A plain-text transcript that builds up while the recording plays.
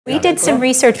We did some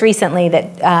research recently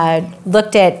that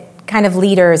looked at kind of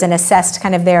leaders and assessed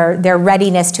kind of their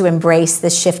readiness to embrace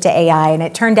this shift to AI, and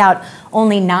it turned out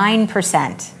only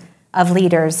 9% of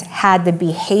leaders had the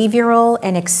behavioral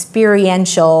and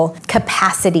experiential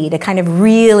capacity to kind of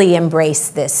really embrace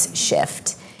this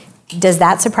shift. Does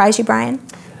that surprise you, Brian?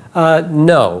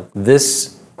 No,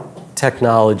 this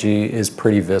technology is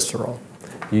pretty visceral.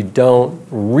 You don't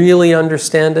really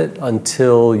understand it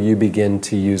until you begin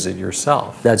to use it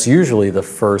yourself. That's usually the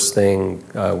first thing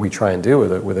we try and do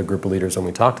with a group of leaders when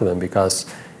we talk to them, because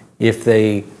if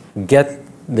they get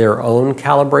their own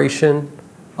calibration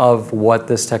of what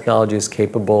this technology is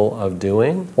capable of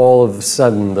doing, all of a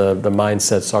sudden the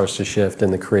mindset starts to shift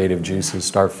and the creative juices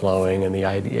start flowing and the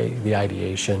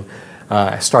ideation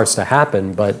starts to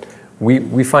happen. But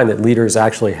we find that leaders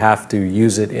actually have to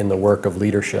use it in the work of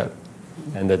leadership,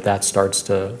 and that starts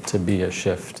to be a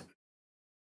shift.